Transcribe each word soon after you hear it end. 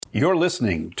You're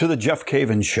listening to The Jeff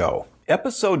Cavins Show,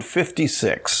 Episode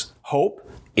 56, Hope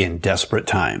in Desperate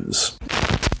Times.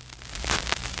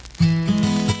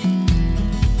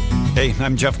 Hey,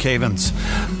 I'm Jeff Cavins.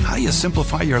 How do you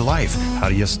simplify your life? How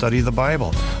do you study the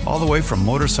Bible? All the way from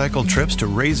motorcycle trips to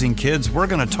raising kids, we're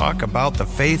going to talk about the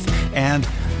faith and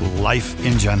life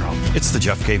in general. It's The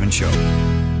Jeff Cavins Show.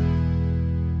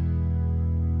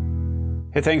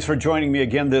 Hey, thanks for joining me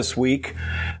again this week.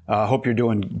 Hope you're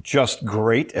doing just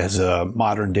great as a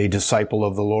modern-day disciple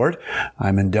of the Lord.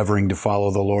 I'm endeavoring to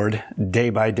follow the Lord day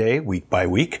by day, week by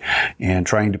week, and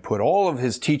trying to put all of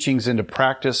His teachings into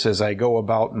practice as I go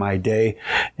about my day.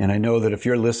 And I know that if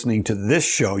you're listening to this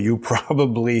show, you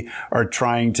probably are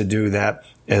trying to do that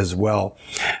as well.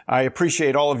 I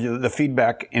appreciate all of you, the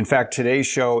feedback. In fact, today's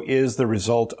show is the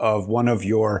result of one of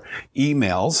your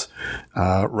emails,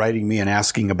 writing me and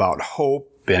asking about hope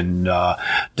and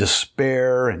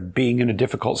despair and being in a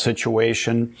difficult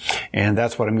situation. And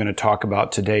that's what I'm going to talk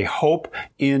about today. Hope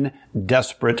in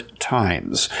desperate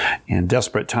times. And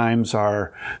desperate times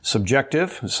are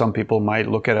subjective. Some people might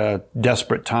look at a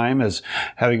desperate time as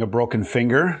having a broken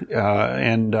finger,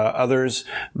 and others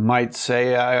might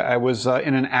say, I was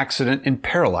in an accident and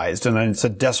paralyzed, and it's a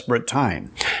desperate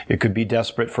time. It could be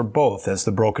desperate for both, as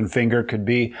the broken finger could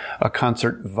be a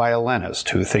concert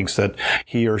violinist who thinks that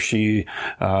he or she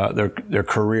their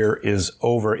career is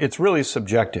over. It's really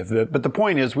subjective. But the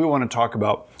point is, we want to talk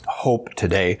about hope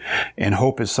today. And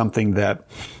hope is something that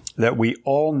we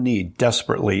all need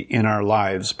desperately in our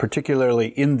lives, particularly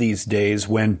in these days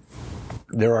when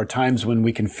there are times when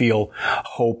we can feel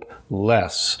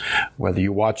hopeless. Whether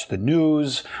you watch the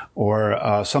news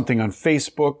or something on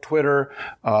Facebook, Twitter,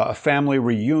 a family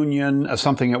reunion,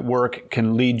 something at work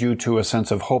can lead you to a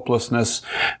sense of hopelessness.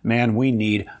 Man, we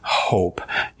need hope.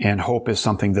 And hope is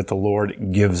something that the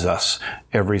Lord gives us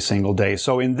every single day.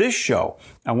 So in this show,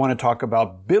 I want to talk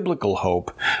about biblical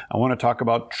hope. I want to talk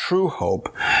about true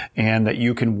hope, and that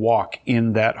you can walk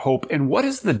in that hope. And what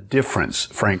is the difference,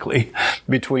 frankly,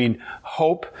 between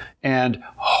hope and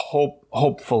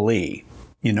hopefully?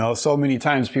 You know, so many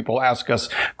times people ask us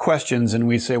questions and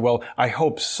we say, well, I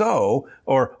hope so,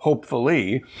 or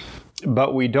hopefully,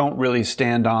 but we don't really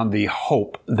stand on the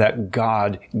hope that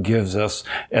God gives us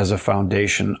as a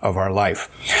foundation of our life.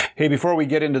 Hey, before we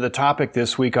get into the topic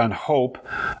this week on hope,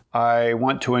 I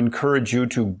want to encourage you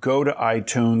to go to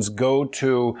iTunes, go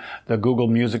to the Google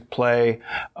Music Play,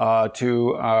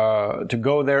 to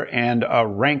go there and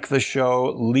rank the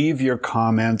show, leave your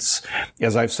comments.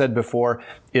 As I've said before,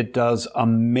 it does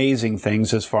amazing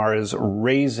things as far as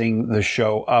raising the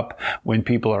show up when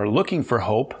people are looking for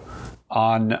hope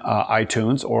on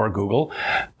iTunes or Google.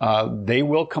 They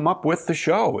will come up with the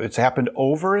show. It's happened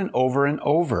over and over and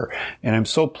over, and I'm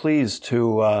so pleased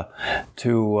to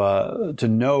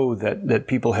know that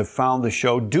people have found the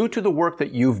show due to the work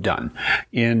that you've done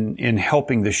in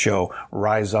helping the show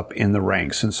rise up in the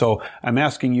ranks. And so I'm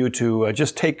asking you to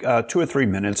just take 2 or 3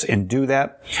 minutes and do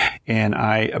that, and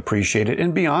I appreciate it.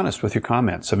 And be honest with your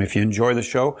comments. I mean, if you enjoy the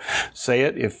show, say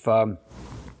it.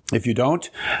 If you don't,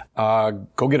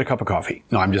 go get a cup of coffee.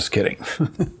 No, I'm just kidding.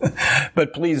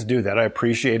 But please do that. I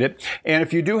appreciate it. And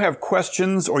if you do have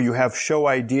questions or you have show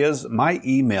ideas, my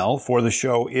email for the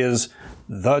show is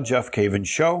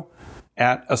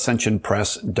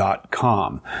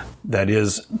thejeffcavinshow@ascensionpress.com. That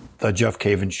is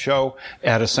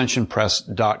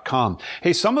thejeffcavinshow@ascensionpress.com.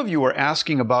 Hey, some of you are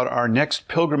asking about our next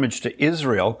pilgrimage to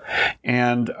Israel.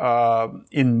 And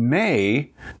in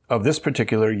May of this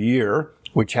particular year,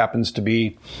 which happens to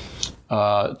be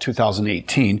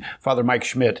 2018. Father Mike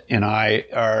Schmidt and I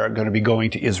are going to be going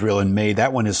to Israel in May.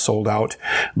 That one is sold out,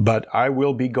 but I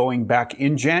will be going back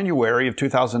in January of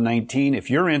 2019. If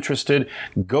you're interested,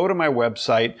 go to my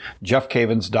website,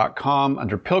 jeffcavins.com.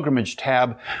 Under Pilgrimage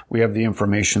tab, we have the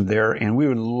information there, and we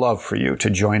would love for you to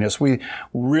join us. We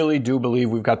really do believe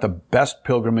we've got the best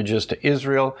pilgrimages to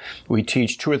Israel. We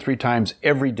teach 2 or 3 times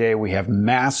every day. We have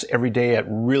Mass every day at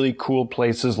really cool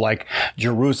places like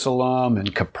Jerusalem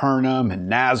and Capernaum and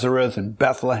Nazareth and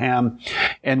Bethlehem.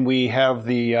 And we have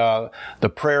the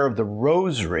prayer of the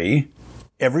Rosary,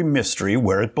 every mystery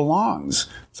where it belongs.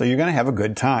 So you're going to have a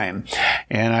good time.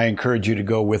 And I encourage you to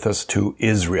go with us to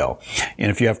Israel. And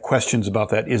if you have questions about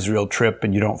that Israel trip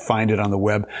and you don't find it on the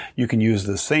web, you can use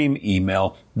the same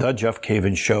email,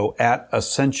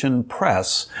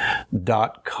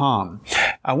 thejeffcavinshow@ascensionpress.com.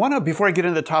 I want to, before I get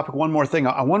into the topic, one more thing.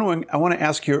 I want to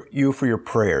ask you for your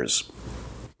prayers.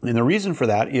 And the reason for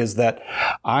that is that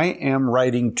I am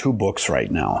writing 2 books right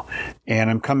now, and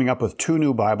I'm coming up with 2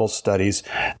 new Bible studies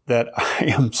that I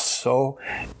am so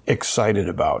excited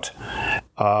about.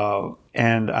 I'm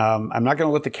not going to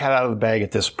let the cat out of the bag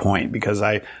at this point because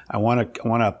I want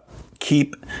to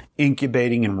keep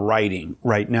incubating and writing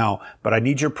right now, but I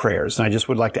need your prayers, and I just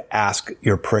would like to ask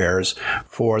your prayers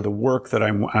for the work that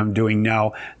I'm doing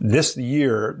now. This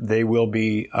year, they will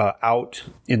be out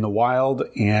in the wild,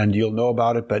 and you'll know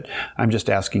about it, but I'm just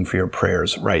asking for your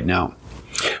prayers right now.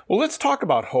 Well, let's talk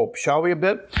about hope, shall we, a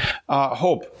bit?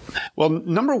 Hope. Well,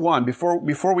 number one,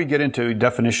 before we get into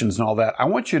definitions and all that, I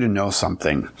want you to know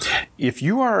something. If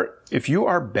you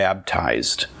are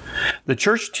baptized, the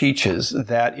church teaches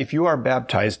that if you are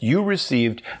baptized, you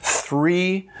received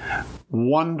 3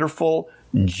 wonderful,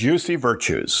 juicy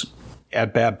virtues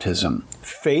at baptism.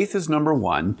 Faith is number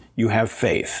 1. You have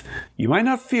faith. You might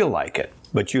not feel like it,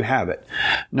 but you have it.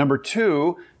 Number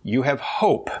 2, you have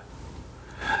hope.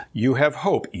 You have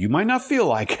hope. You might not feel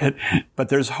like it, but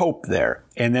there's hope there.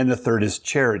 And then the third is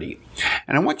charity.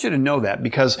 And I want you to know that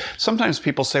because sometimes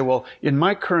people say, well, in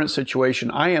my current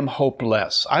situation, I am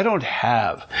hopeless. I don't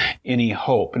have any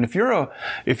hope. And if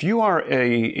you are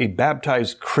a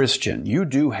baptized Christian, you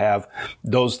do have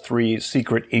those 3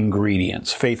 secret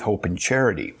ingredients: faith, hope, and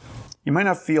charity. You might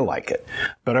not feel like it,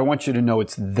 but I want you to know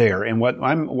it's there. And what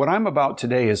I'm about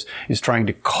today is trying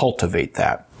to cultivate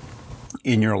that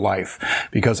in your life,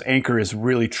 because anchor is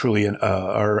really truly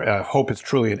hope is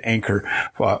truly an anchor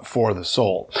for the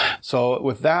soul. So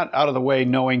with that out of the way,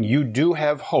 knowing you do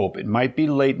have hope, it might be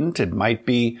latent, it might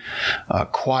be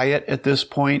quiet at this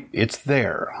point, it's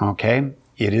there, okay?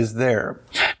 It is there.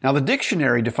 Now, the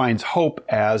dictionary defines hope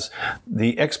as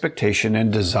the expectation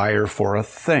and desire for a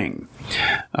thing.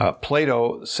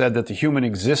 Plato said that human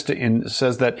existence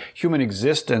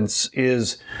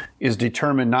is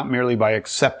determined not merely by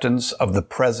acceptance of the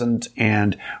present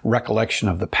and recollection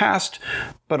of the past,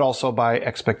 but also by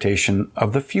expectation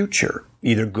of the future,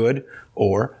 either good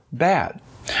or bad.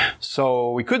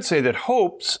 So we could say that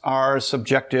hopes are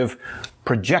subjective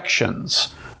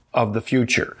projections of the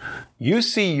future. You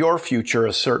see your future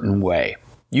a certain way.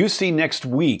 You see next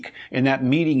week in that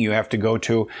meeting you have to go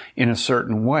to in a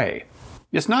certain way.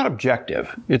 It's not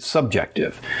objective. It's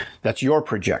subjective. That's your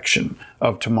projection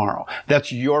of tomorrow.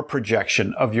 That's your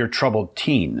projection of your troubled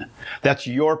teen. That's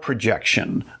your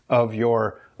projection of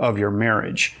your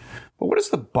marriage. But what does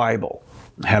the Bible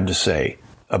have to say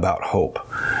about hope?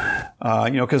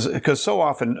 Because so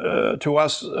often to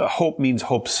us, hope means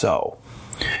hope so.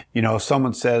 If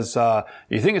someone says,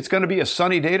 you think it's going to be a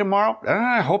sunny day tomorrow?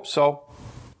 I hope so.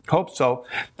 Hope so.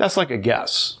 That's like a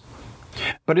guess.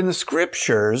 But in the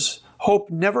scriptures,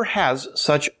 hope never has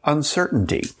such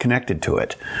uncertainty connected to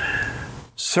it.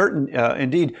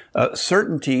 Certainty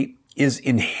is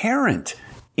inherent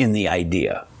in the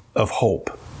idea of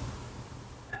hope.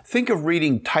 Think of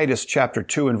reading Titus chapter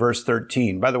 2 and verse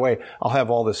 13. By the way, I'll have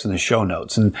all this in the show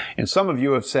notes. And some of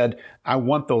you have said, I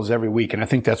want those every week. And I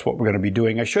think that's what we're going to be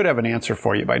doing. I should have an answer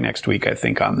for you by next week, I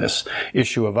think, on this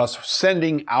issue of us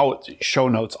sending out show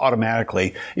notes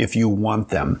automatically if you want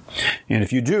them. And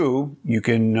if you do, you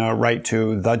can write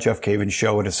to The Jeff Cavins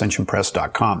Show at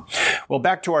ascensionpress.com. Well,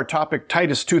 back to our topic,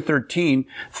 Titus 2:13.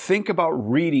 Think about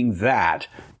reading that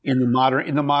in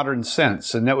the modern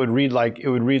sense, and that would read like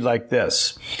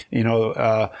this. It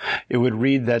would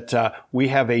read that we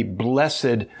have a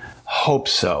blessed hope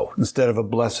so instead of a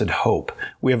blessed hope.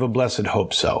 We have a blessed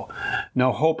hope so.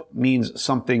 Now, hope means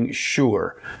something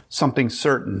sure, something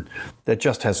certain that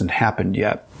just hasn't happened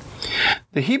yet.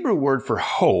 The Hebrew word for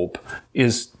hope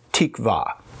is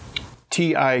tikva.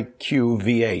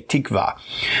 T-I-Q-V-A, tikva.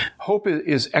 Hope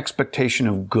is expectation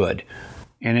of good,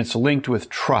 and it's linked with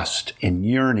trust and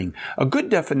yearning. A good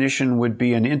definition would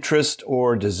be an interest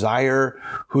or desire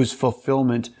whose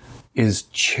fulfillment is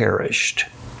cherished.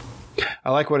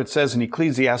 I like what it says in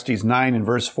Ecclesiastes 9 and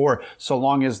verse 4, so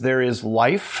long as there is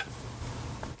life,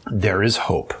 there is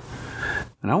hope.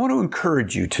 And I want to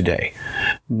encourage you today,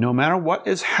 no matter what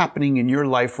is happening in your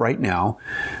life right now,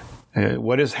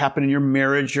 what has happened in your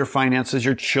marriage, your finances,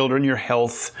 your children, your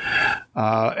health,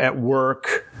 at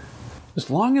work, as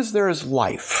long as there is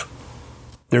life,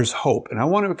 there's hope. And I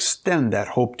want to extend that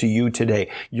hope to you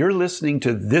today. You're listening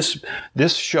to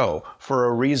this show for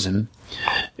a reason.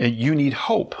 You need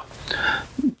hope.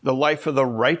 The life of the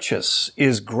righteous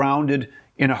is grounded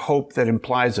in a hope that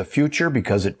implies a future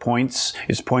because its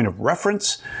point of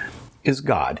reference is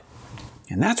God.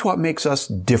 And that's what makes us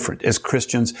different as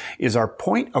Christians, is our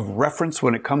point of reference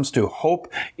when it comes to hope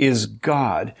is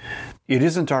God. It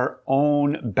isn't our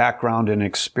own background and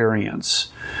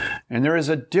experience. And there is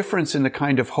a difference in the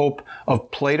kind of hope of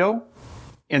Plato,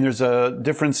 and there's a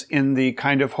difference in the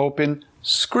kind of hope in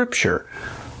Scripture.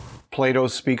 Plato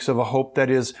speaks of a hope that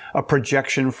is a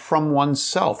projection from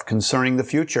oneself concerning the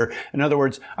future. In other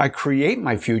words, I create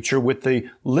my future with the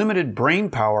limited brain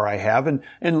power I have and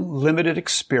limited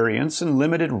experience and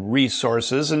limited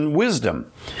resources and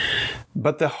wisdom.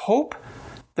 But the hope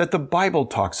that the Bible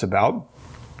talks about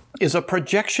is a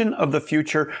projection of the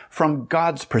future from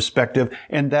God's perspective,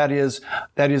 and that is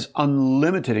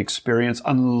unlimited experience,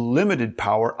 unlimited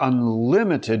power,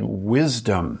 unlimited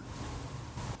wisdom.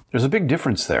 There's a big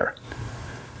difference there.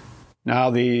 Now,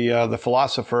 the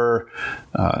philosopher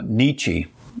Nietzsche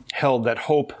held that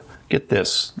hope. Get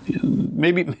this.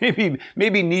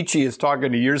 Maybe Nietzsche is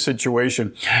talking to your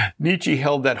situation. Nietzsche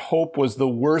held that hope was the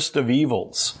worst of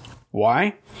evils.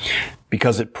 Why?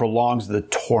 Because it prolongs the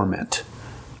torment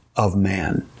of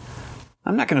man.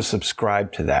 I'm not going to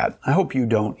subscribe to that. I hope you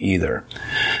don't either.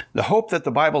 The hope that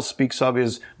the Bible speaks of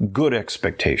is good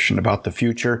expectation about the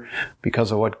future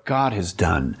because of what God has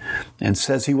done and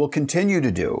says He will continue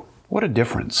to do. What a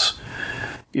difference.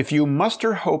 If you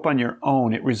muster hope on your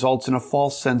own, it results in a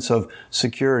false sense of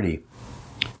security.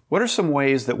 What are some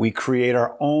ways that we create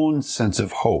our own sense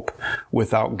of hope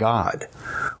without God?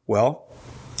 Well,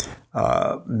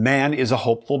 man is a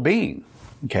hopeful being.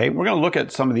 Okay, we're going to look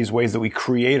at some of these ways that we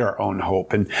create our own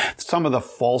hope and some of the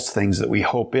false things that we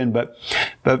hope in. But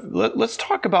let's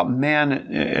talk about man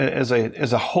as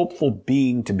a hopeful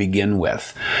being to begin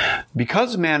with.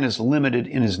 Because man is limited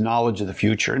in his knowledge of the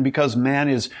future, and because man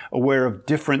is aware of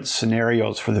different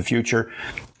scenarios for the future,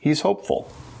 he's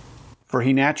hopeful. For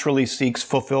he naturally seeks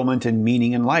fulfillment and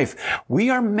meaning in life. We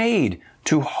are made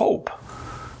to hope.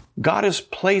 God has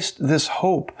placed this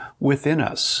hope within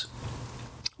us.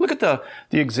 Look at the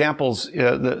examples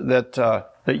that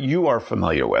you are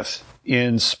familiar with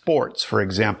in sports, for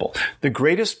example. The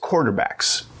greatest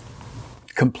quarterbacks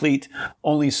complete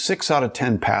only 6 out of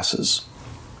 10 passes.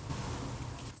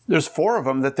 There's 4 of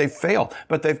them that they fail,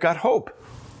 but they've got hope.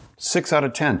 6 out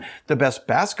of 10. The best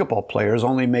basketball players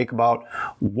only make about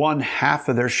 1/2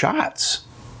 of their shots,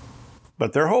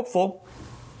 but they're hopeful.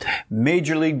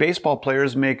 Major League Baseball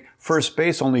players make first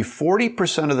base only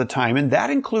 40% of the time, and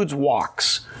that includes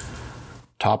walks.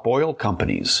 Top oil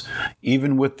companies,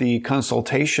 even with the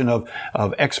consultation of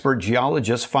expert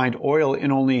geologists, find oil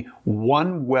in only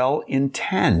 1 well in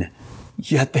 10.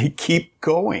 Yet they keep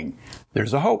going.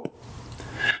 There's a hope.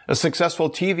 A successful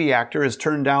TV actor is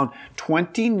turned down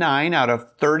 29 out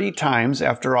of 30 times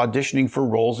after auditioning for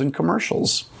roles in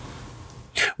commercials.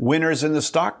 Winners in the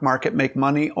stock market make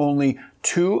money only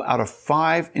 2 out of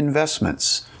 5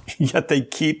 investments, yet they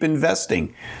keep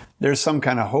investing. There's some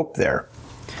kind of hope there.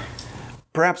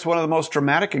 Perhaps one of the most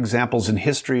dramatic examples in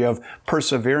history of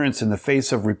perseverance in the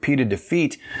face of repeated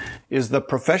defeat is the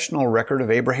professional record of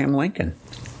Abraham Lincoln.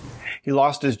 He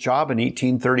lost his job in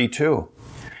 1832.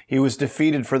 He was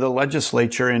defeated for the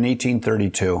legislature in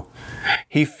 1832.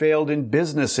 He failed in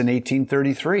business in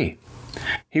 1833.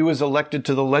 He was elected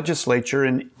to the legislature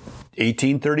in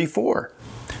 1834.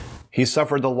 He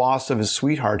suffered the loss of his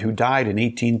sweetheart who died in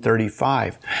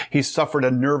 1835. He suffered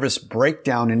a nervous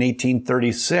breakdown in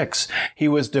 1836. He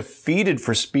was defeated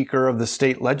for Speaker of the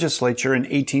state legislature in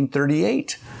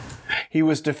 1838. He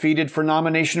was defeated for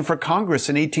nomination for Congress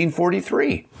in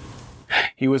 1843.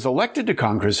 He was elected to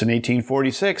Congress in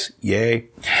 1846. Yay.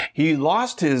 He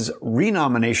lost his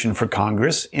renomination for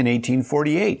Congress in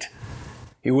 1848.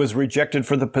 He was rejected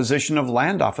for the position of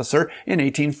land officer in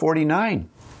 1849.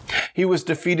 He was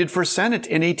defeated for Senate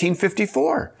in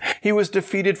 1854. He was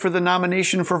defeated for the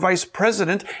nomination for Vice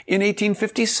President in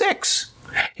 1856.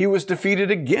 He was defeated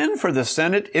again for the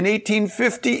Senate in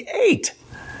 1858.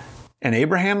 And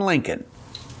Abraham Lincoln,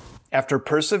 after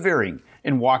persevering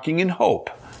and walking in hope,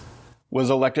 was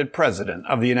elected President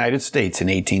of the United States in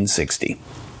 1860.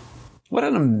 What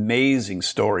an amazing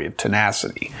story of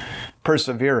tenacity,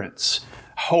 perseverance,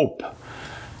 hope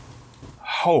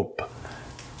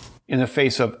in the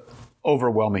face of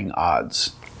overwhelming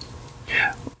odds.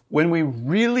 When we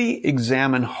really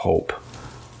examine hope,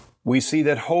 we see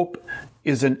that hope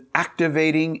is an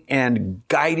activating and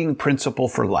guiding principle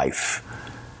for life.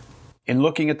 In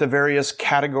looking at the various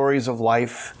categories of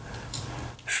life,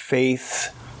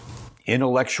 faith,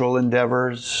 intellectual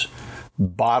endeavors,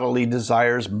 bodily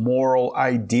desires, moral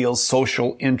ideals,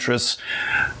 social interests,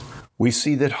 we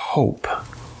see that hope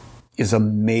is a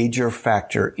major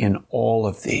factor in all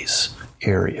of these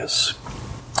areas.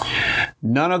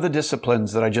 None of the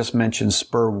disciplines that I just mentioned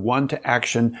spur one to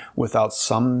action without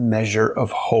some measure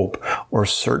of hope or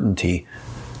certainty.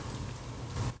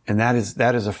 And that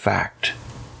is a fact.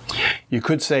 You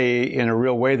could say in a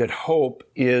real way that hope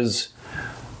is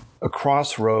a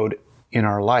crossroad in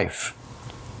our life.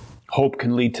 Hope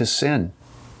can lead to sin.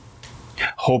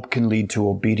 Hope can lead to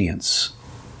obedience.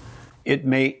 It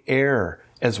may err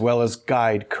as well as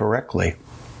guide correctly.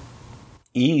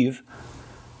 Eve,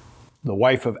 the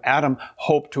wife of Adam,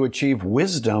 hoped to achieve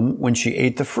wisdom when she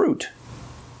ate the fruit.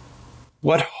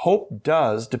 What hope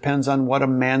does depends on what a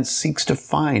man seeks to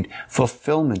find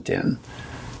fulfillment in,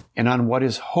 and on what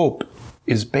his hope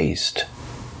is based.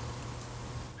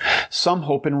 Some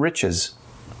hope in riches.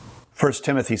 1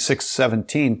 Timothy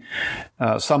 6:17,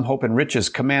 some hope in riches.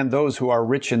 Command those who are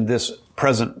rich in this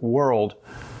present world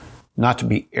not to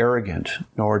be arrogant,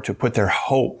 nor to put their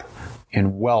hope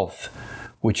in wealth,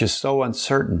 which is so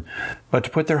uncertain, but to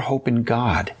put their hope in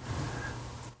God,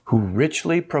 who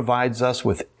richly provides us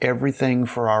with everything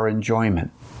for our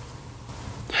enjoyment.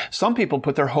 Some people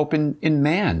put their hope in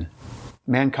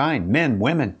mankind, men,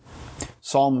 women.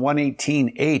 Psalm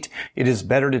 118:8, it is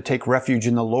better to take refuge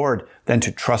in the Lord than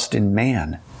to trust in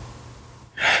man.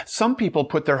 Some people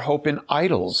put their hope in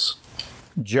idols.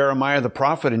 Jeremiah the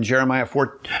prophet in Jeremiah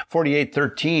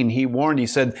 48:13, he warned, he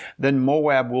said, then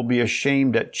Moab will be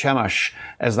ashamed at Chemosh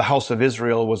as the house of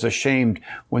Israel was ashamed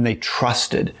when they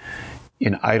trusted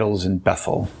in idols in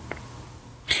Bethel.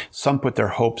 Some put their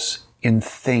hopes in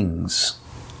things.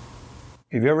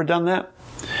 Have you ever done that?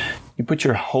 You put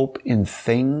your hope in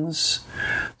things?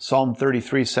 Psalm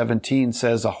 33:17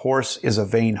 says, a horse is a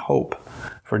vain hope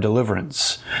for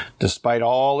deliverance. Despite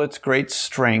all its great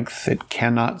strength, it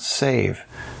cannot save.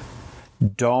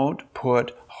 Don't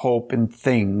put hope in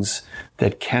things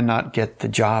that cannot get the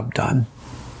job done.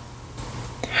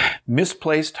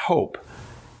 Misplaced hope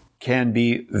can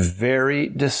be very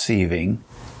deceiving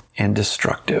and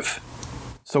destructive.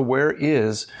 So where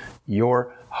is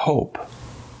your hope?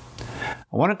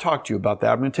 I want to talk to you about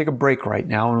that. I'm going to take a break right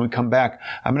now. When we come back,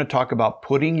 I'm going to talk about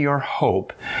putting your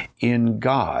hope in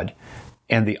God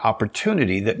and the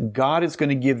opportunity that God is going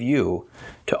to give you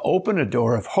to open a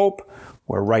door of hope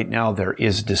where right now there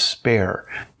is despair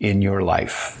in your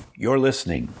life. You're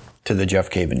listening to The Jeff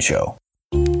Cavins Show.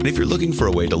 And if you're looking for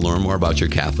a way to learn more about your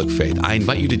Catholic faith, I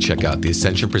invite you to check out the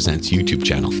Ascension Presents YouTube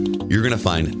channel. You're going to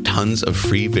find tons of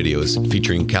free videos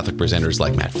featuring Catholic presenters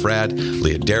like Matt Fradd,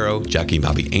 Leah Darrow, Jackie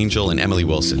Bobby Angel, and Emily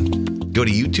Wilson. Go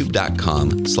to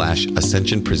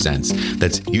youtube.com/Ascension Presents.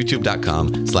 That's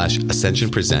youtube.com/Ascension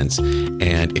Presents.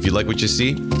 And if you like what you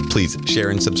see, please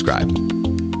share and subscribe.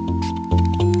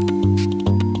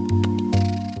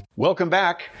 Welcome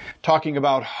back, talking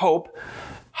about hope.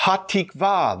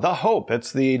 Hatikvah, the hope. It's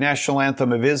the national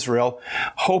anthem of Israel.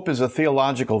 Hope is a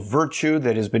theological virtue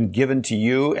that has been given to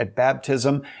you at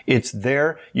baptism. It's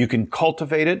there. You can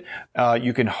cultivate it.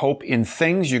 You can hope in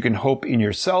things. You can hope in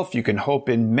yourself. You can hope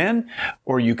in men,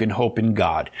 or you can hope in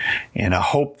God. And a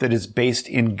hope that is based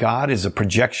in God is a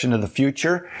projection of the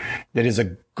future that is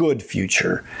a good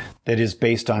future, that is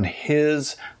based on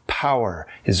His power,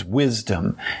 His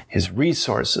wisdom, His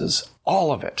resources,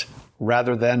 all of it,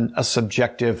 rather than a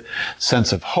subjective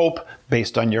sense of hope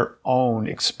based on your own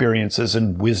experiences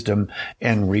and wisdom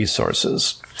and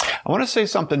resources. I want to say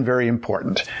something very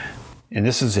important, and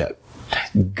this is it.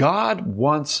 God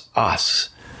wants us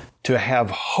to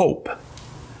have hope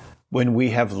when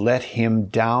we have let Him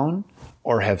down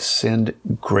or have sinned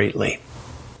greatly.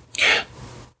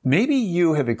 Maybe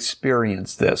you have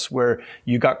experienced this, where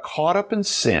you got caught up in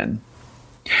sin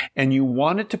and you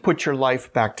wanted to put your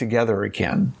life back together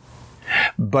again,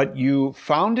 but you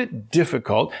found it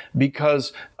difficult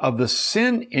because of the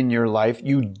sin in your life.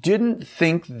 You didn't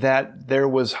think that there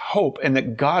was hope and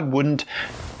that God wouldn't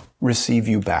receive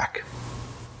you back.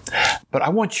 But I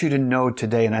want you to know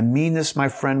today, and I mean this, my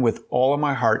friend, with all of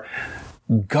my heart,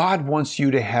 God wants you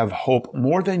to have hope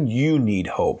more than you need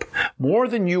hope, more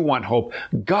than you want hope.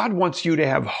 God wants you to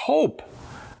have hope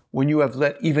when you have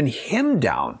let even Him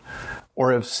down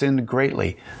or have sinned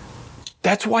greatly.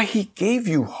 That's why He gave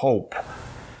you hope,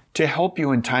 to help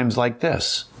you in times like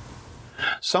this.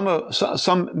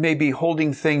 Some may be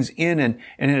holding things in and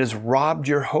it has robbed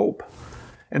your hope.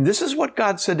 And this is what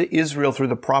God said to Israel through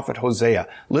the prophet Hosea.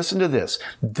 Listen to this.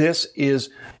 This is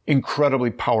incredibly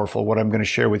powerful, what I'm going to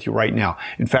share with you right now.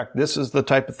 In fact, this is the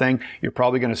type of thing you're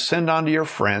probably going to send on to your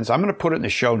friends. I'm going to put it in the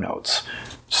show notes.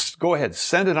 Go ahead,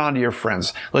 send it on to your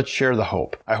friends. Let's share the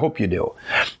hope. I hope you do.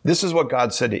 This is what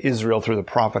God said to Israel through the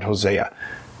prophet Hosea.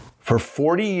 For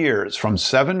 40 years, from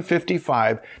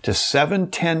 755 to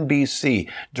 710 BC,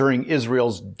 during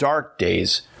Israel's dark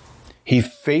days, He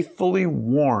faithfully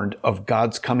warned of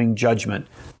God's coming judgment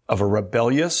of a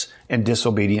rebellious and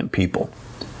disobedient people.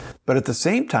 But at the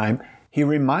same time, He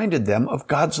reminded them of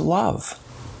God's love.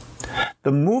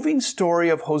 The moving story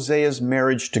of Hosea's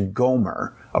marriage to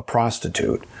Gomer, a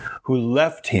prostitute, who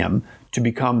left him to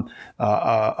become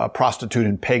a prostitute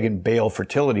in pagan Baal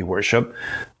fertility worship,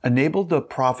 enabled the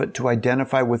prophet to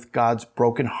identify with God's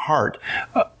broken heart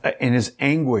and his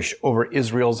anguish over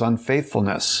Israel's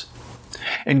unfaithfulness.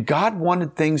 And God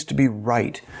wanted things to be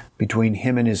right between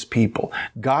him and his people.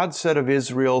 God said of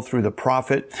Israel through the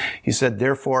prophet, he said,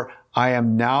 "Therefore, I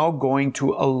am now going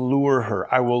to allure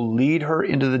her. I will lead her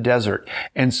into the desert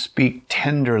and speak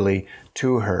tenderly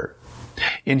to her."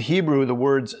 In Hebrew, the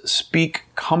words "speak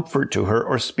comfort to her"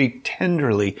 or "speak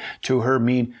tenderly to her"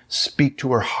 mean speak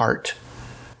to her heart.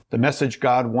 The message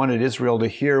God wanted Israel to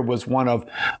hear was one of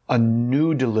a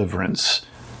new deliverance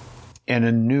and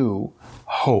a new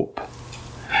hope.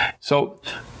 So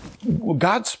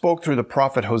God spoke through the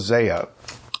prophet Hosea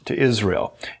to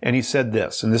Israel, and he said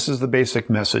this, and this is the basic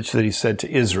message that he said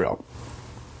to Israel.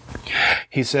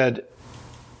 He said,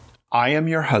 "I am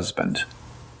your husband.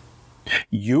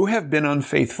 You have been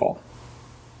unfaithful.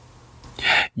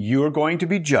 You are going to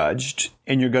be judged,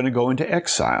 and you're going to go into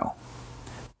exile.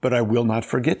 But I will not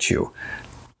forget you.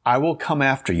 I will come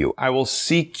after you. I will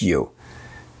seek you,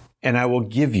 and I will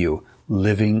give you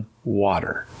living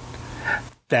water."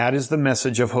 That is the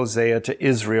message of Hosea to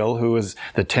Israel, who is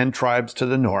the 10 tribes to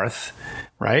the north,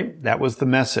 right? That was the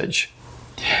message.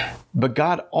 But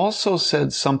God also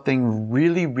said something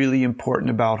really, really important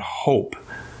about hope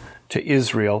to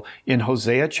Israel in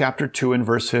Hosea chapter 2 and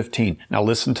verse 15. Now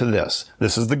listen to this.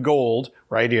 This is the gold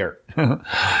right here.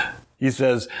 He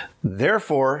says,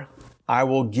 "Therefore, I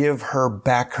will give her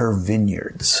back her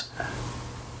vineyards,"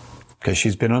 because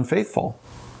she's been unfaithful,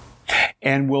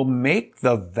 "and will make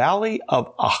the valley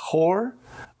of Achor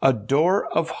a door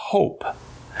of hope.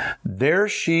 There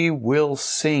she will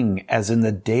sing as in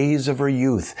the days of her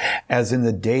youth, as in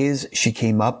the days she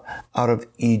came up out of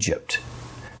Egypt."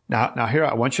 Now here,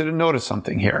 I want you to notice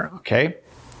something here, okay?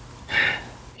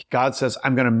 God says,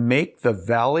 "I'm going to make the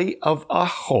valley of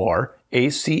Achor,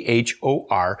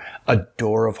 Achor, a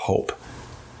door of hope."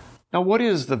 Now, what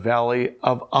is the valley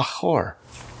of Achor?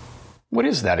 What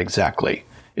is that exactly?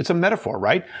 It's a metaphor,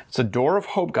 right? It's a door of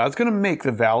hope. God's going to make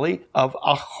the valley of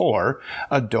Achor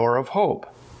a door of hope.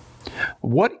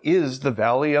 What is the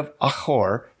valley of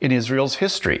Achor in Israel's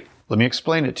history? Let me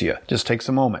explain it to you. Just takes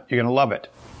a moment. You're going to love it.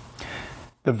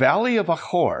 The valley of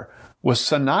Achor was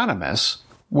synonymous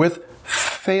with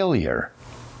failure.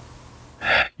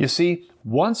 You see,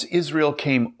 once Israel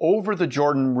came over the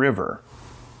Jordan River,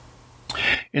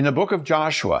 in the book of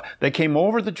Joshua, they came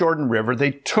over the Jordan River,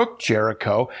 they took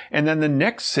Jericho, and then the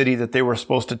next city that they were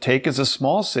supposed to take is a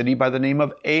small city by the name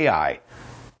of Ai.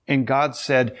 And God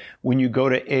said, when you go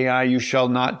to Ai, you shall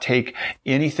not take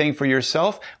anything for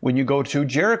yourself. When you go to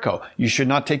Jericho, you should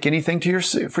not take anything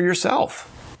for yourself.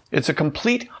 It's a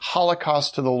complete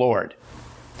holocaust to the Lord.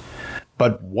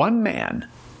 But one man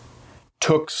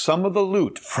took some of the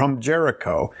loot from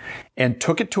Jericho and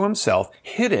took it to himself,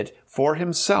 hid it for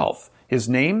himself. His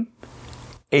name?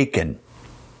 Achan.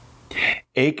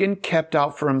 Achan kept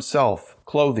out for himself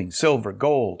clothing, silver,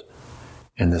 gold.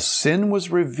 And the sin was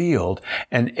revealed,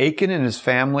 and Achan and his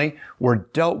family were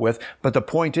dealt with. But the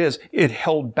point is, it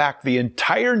held back the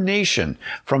entire nation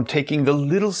from taking the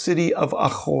little city of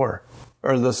Achor,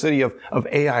 or the city of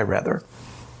Ai, rather.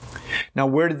 Now,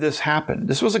 where did this happen?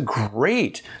 This was a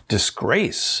great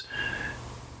disgrace.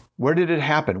 Where did it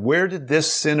happen? Where did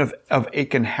this sin of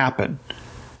Achan happen?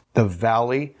 The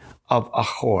valley of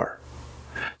Achor.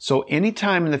 So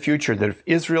anytime in the future that if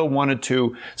Israel wanted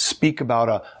to speak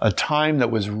about a time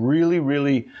that was really,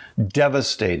 really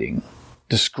devastating,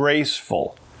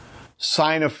 disgraceful,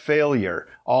 sign of failure,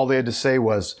 all they had to say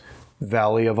was,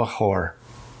 Valley of Achor.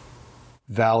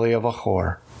 Valley of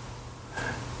Achor.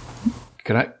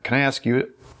 Can I ask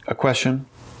you a question?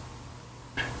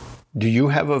 Do you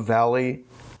have a valley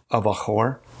of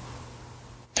Achor?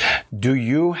 Do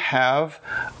you have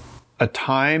a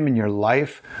time in your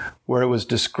life where it was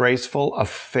disgraceful, a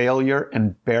failure,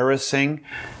 embarrassing,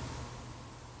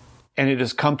 and it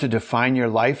has come to define your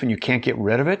life and you can't get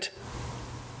rid of it?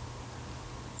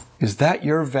 Is that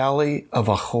your valley of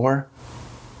Achor?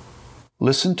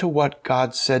 Listen to what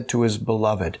God said to his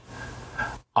beloved.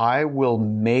 I will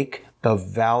make the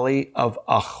valley of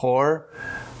Achor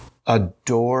a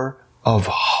door of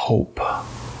hope.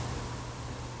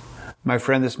 My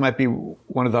friend, this might be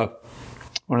one of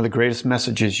the greatest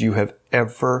messages you have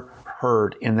ever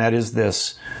heard, and that is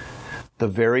this. The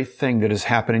very thing that has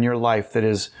happened in your life that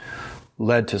has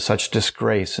led to such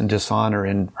disgrace and dishonor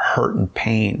and hurt and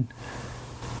pain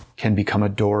can become a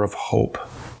door of hope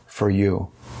for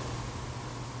you.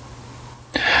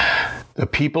 The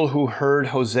people who heard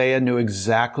Hosea knew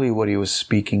exactly what he was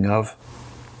speaking of.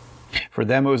 For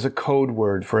them, it was a code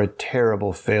word for a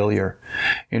terrible failure.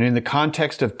 And in the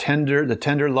context of the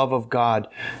tender love of God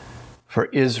for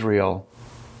Israel,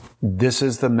 this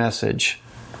is the message.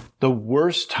 The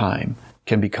worst time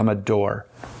can become a door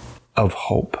of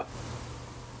hope.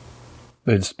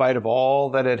 But in spite of all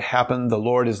that had happened, the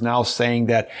Lord is now saying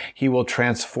that He will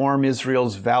transform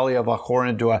Israel's valley of Achor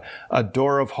into a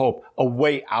door of hope, a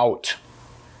way out.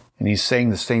 And He's saying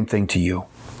the same thing to you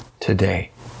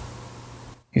today.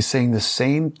 He's saying the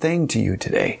same thing to you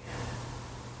today.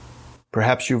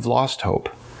 Perhaps you've lost hope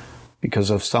because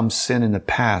of some sin in the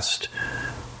past,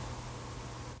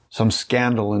 some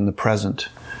scandal in the present.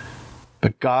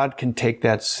 But God can take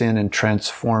that sin and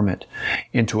transform it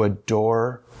into a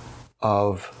door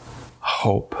of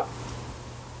hope.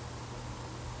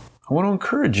 I want to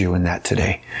encourage you in that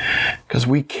today, because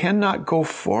we cannot go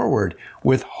forward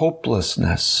with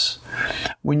hopelessness.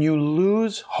 When you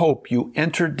lose hope, you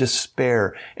enter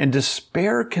despair, and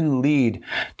despair can lead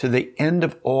to the end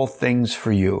of all things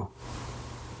for you.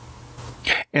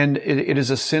 And it is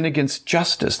a sin against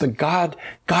justice. That God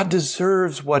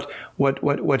deserves what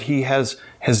He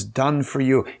has done for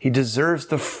you. He deserves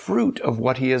the fruit of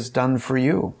what He has done for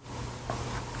you.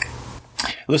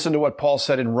 Listen to what Paul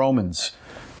said in Romans.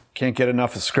 Can't get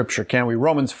enough of Scripture, can we?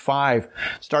 Romans 5,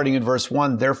 starting in verse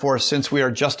 1. Therefore, since we are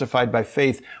justified by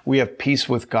faith, we have peace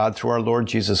with God through our Lord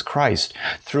Jesus Christ.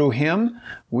 Through Him,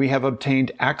 we have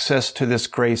obtained access to this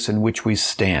grace in which we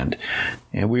stand.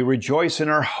 And we rejoice in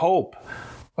our hope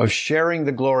of sharing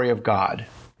the glory of God.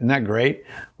 Isn't that great?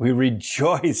 We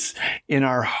rejoice in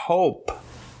our hope.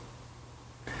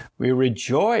 We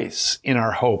rejoice in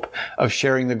our hope of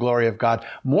sharing the glory of God.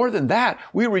 More than that,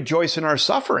 we rejoice in our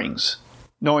sufferings,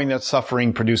 knowing that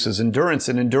suffering produces endurance,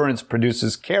 and endurance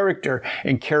produces character,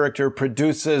 and character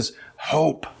produces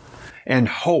hope. And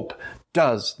hope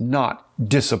does not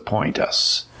disappoint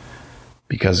us,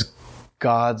 because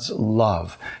God's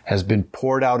love has been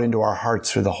poured out into our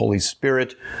hearts through the Holy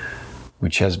Spirit,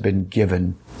 which has been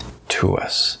given to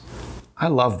us. I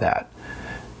love that.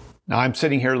 Now, I'm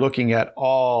sitting here looking at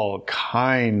all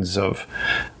kinds of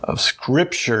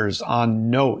scriptures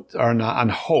on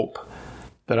hope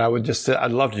that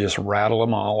I'd love to just rattle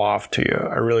them all off to you.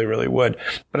 I really, really would.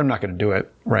 But I'm not going to do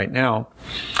it right now.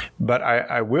 But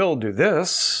I will do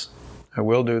this.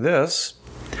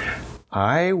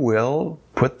 I will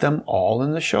put them all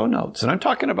in the show notes. And I'm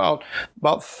talking about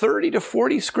 30 to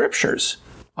 40 scriptures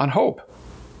on hope.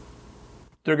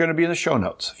 They're going to be in the show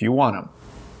notes if you want them.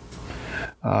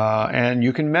 And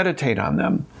you can meditate on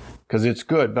them because it's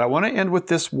good. But I want to end with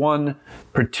this one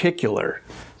particular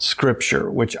scripture,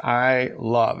 which I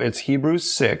love. It's Hebrews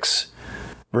 6,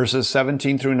 verses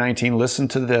 17 through 19. Listen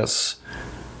to this.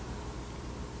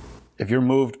 If you're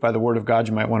moved by the word of God,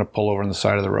 you might want to pull over on the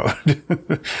side of the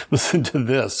road. Listen to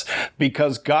this.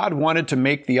 Because God wanted to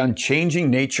make the unchanging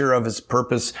nature of His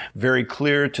purpose very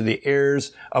clear to the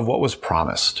heirs of what was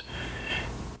promised,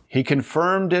 He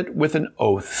confirmed it with an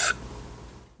oath.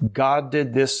 God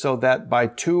did this so that by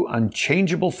two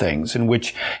unchangeable things in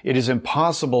which it is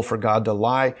impossible for God to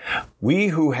lie, we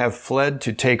who have fled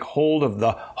to take hold of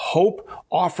the hope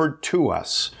offered to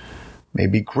us may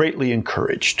be greatly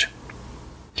encouraged.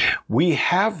 We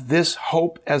have this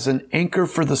hope as an anchor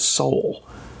for the soul,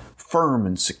 firm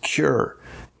and secure.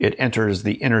 It enters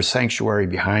the inner sanctuary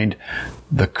behind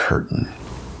the curtain.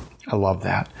 I love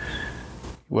that.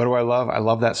 What do I love? I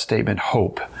love that statement.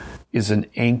 Hope is an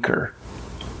anchor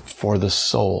for the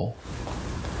soul.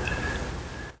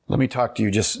 Let me talk to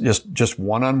you just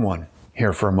one-on-one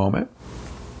here for a moment.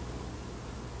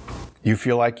 You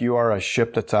feel like you are a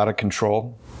ship that's out of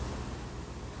control?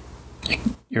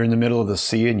 You're in the middle of the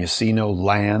sea and you see no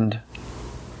land.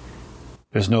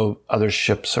 There's no other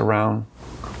ships around.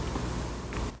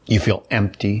 You feel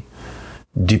empty,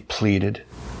 depleted.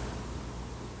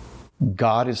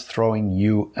 God is throwing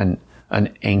you an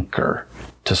anchor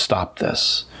to stop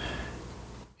this.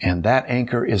 And that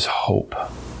anchor is hope.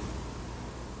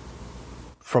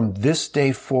 From this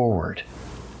day forward,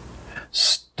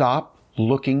 stop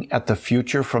looking at the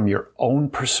future from your own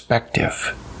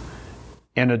perspective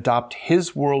and adopt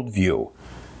His worldview,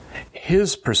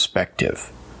 His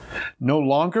perspective. No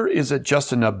longer is it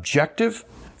just an objective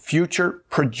future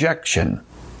projection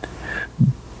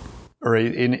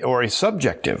or a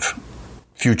subjective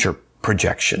future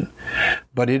projection,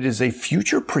 but it is a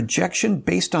future projection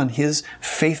based on His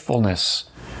faithfulness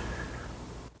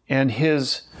and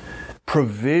His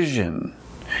provision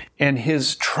and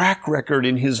His track record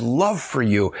and His love for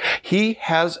you. He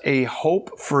has a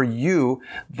hope for you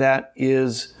that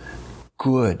is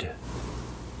good.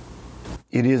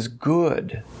 It is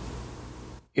good.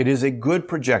 It is a good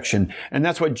projection. And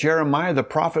that's what Jeremiah, the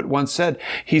prophet, once said.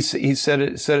 He said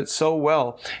it so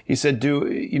well. He said,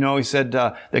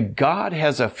 that God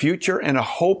has a future and a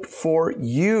hope for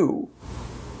you.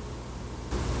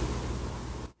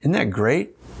 Isn't that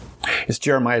great? It's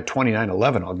Jeremiah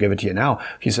 29:11. I'll give it to you now.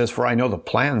 He says, "For I know the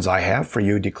plans I have for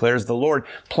you, declares the Lord,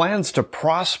 plans to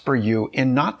prosper you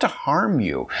and not to harm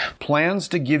you, plans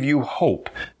to give you hope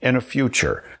and a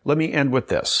future." Let me end with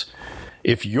this.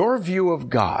 If your view of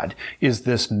God is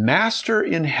this master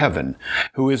in heaven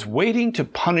who is waiting to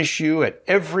punish you at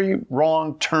every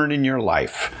wrong turn in your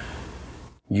life,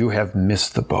 you have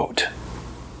missed the boat.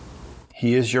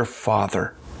 He is your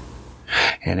Father.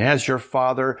 And as your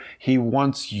Father, He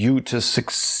wants you to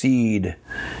succeed.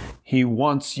 He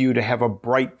wants you to have a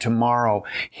bright tomorrow.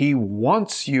 He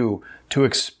wants you to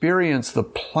experience the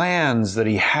plans that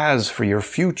He has for your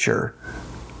future.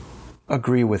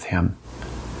 Agree with Him.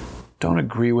 Don't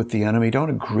agree with the enemy. Don't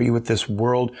agree with this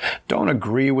world. Don't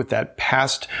agree with that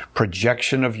past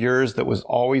projection of yours that was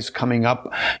always coming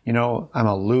up. I'm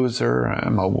a loser.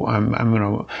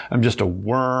 I'm just a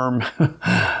worm.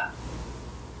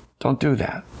 Don't do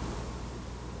that.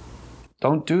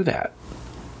 Don't do that.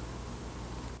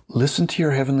 Listen to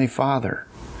your Heavenly Father.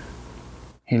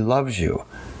 He loves you.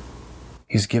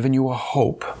 He's given you a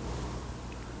hope.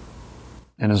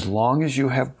 And as long as you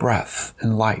have breath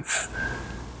and life,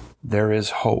 there is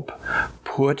hope.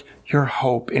 Put your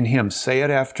hope in Him. Say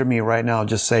it after me right now.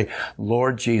 Just say,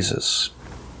 "Lord Jesus."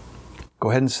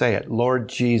 Go ahead and say it. "Lord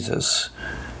Jesus,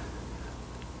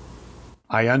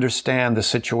 I understand the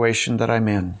situation that I'm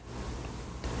in.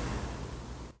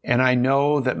 And I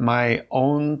know that my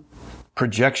own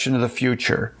projection of the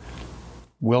future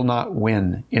will not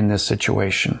win in this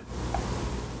situation.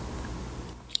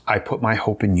 I put my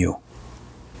hope in You.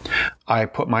 I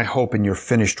put my hope in Your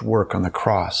finished work on the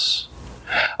cross.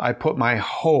 I put my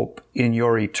hope in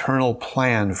Your eternal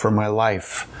plan for my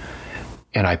life.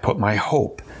 And I put my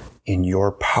hope in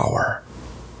Your power.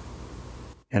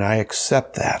 And I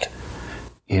accept that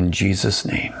in Jesus'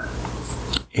 name.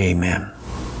 Amen."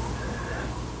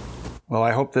 Well,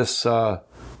 I hope this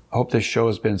show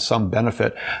has been some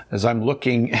benefit as I'm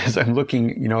looking,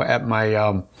 at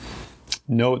my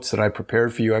notes that I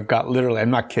prepared for you. I've got literally, I'm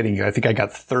not kidding you, I think I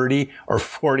got 30 or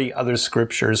 40 other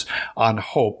scriptures on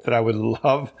hope that I would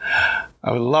love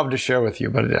to share with you,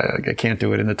 but I can't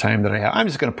do it in the time that I have. I'm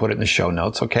just going to put it in the show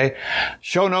notes, okay?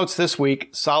 Show notes this week,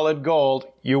 solid gold.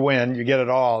 You win. You get it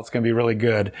all. It's going to be really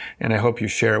good, and I hope you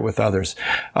share it with others.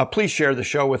 Please share the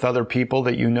show with other people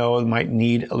that you know might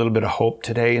need a little bit of hope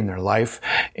today in their life.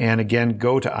 And again,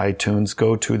 go to iTunes,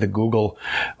 go to the Google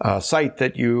site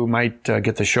that you might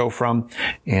get the show from,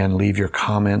 and leave your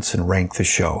comments and rank the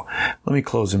show. Let me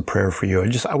close in prayer for you.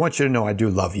 I want you to know I do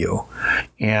love you,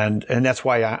 and that's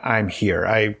why I'm here.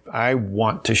 I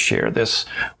want to share this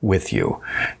with you,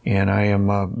 and I am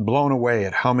blown away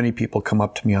at how many people come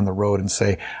up to me on the road and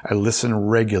say, "I listen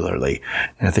regularly."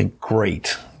 And I think,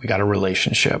 great, we got a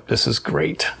relationship. This is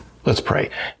great. Let's pray.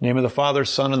 In the name of the Father,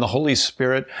 Son, and the Holy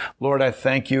Spirit. Lord, I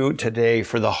thank You today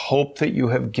for the hope that You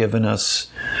have given us.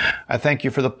 I thank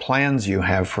You for the plans You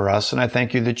have for us, and I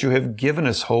thank You that You have given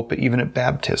us hope even at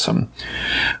baptism.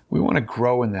 We want to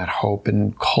grow in that hope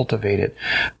and cultivate it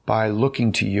by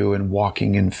looking to You and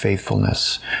walking in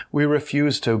faithfulness. We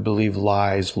refuse to believe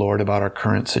lies, Lord, about our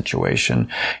current situation,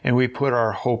 and we put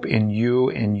our hope in You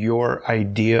and Your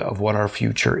idea of what our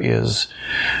future is.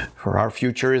 For our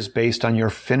future is based on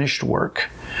Your finished work,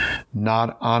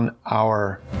 not on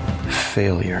our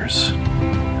failures.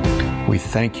 We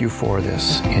thank You for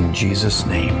this in Jesus'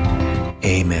 name.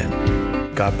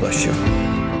 Amen. God bless you.